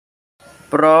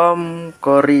from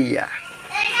Korea.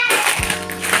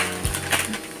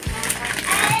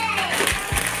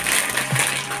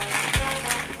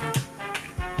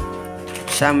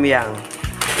 Samyang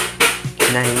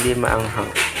na hindi maanghang.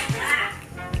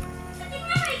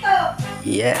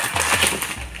 Yeah.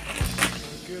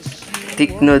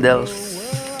 Thick noodles.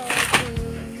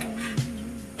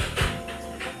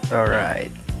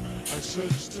 Alright.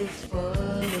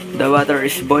 The water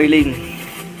is boiling.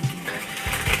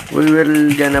 We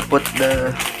will gonna put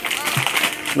the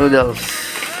noodles.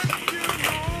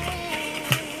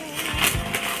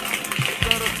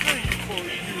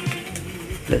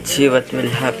 Let's see what will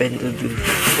happen to do.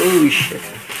 Oh shit.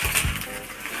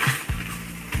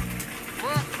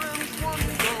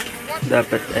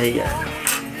 Dapat ay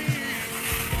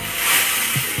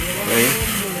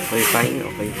okay fine.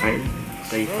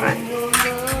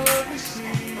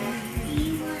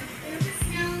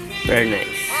 Very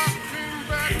nice.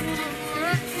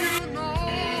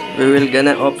 We will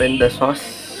gonna open the sauce.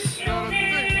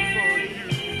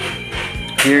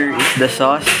 Here is the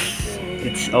sauce.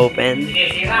 It's open.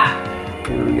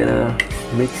 We're gonna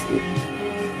mix it.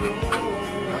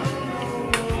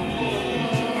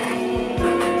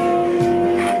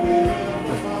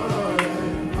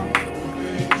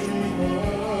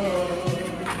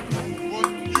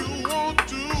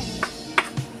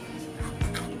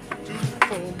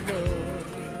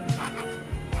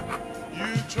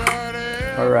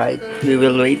 Alright, we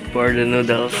will wait for the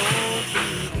noodles.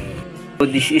 So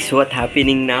this is what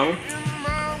happening now.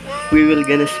 We will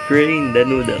gonna strain the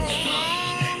noodles.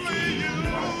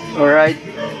 Alright,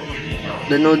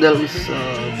 the noodles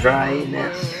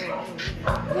dryness.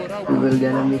 We will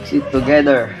gonna mix it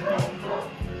together.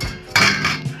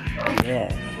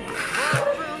 Yeah.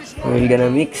 We will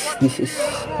gonna mix. This is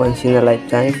once in a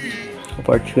lifetime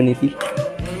opportunity.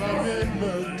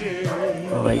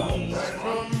 Okay.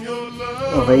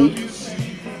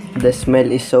 The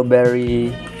smell is so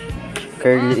very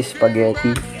curly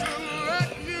spaghetti.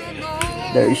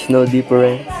 There is no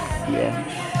difference. Yeah.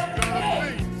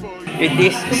 It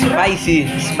is spicy.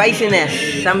 Spiciness.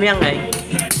 Samyang eh.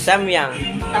 Samyang.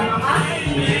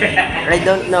 I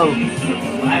don't know.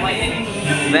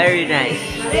 Very nice.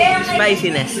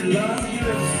 Spiciness.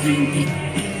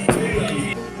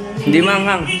 Hindi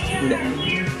manghang. Hindi.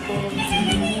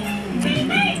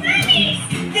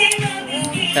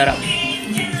 Sarap.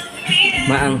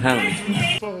 Maanghang.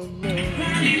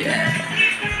 Yeah.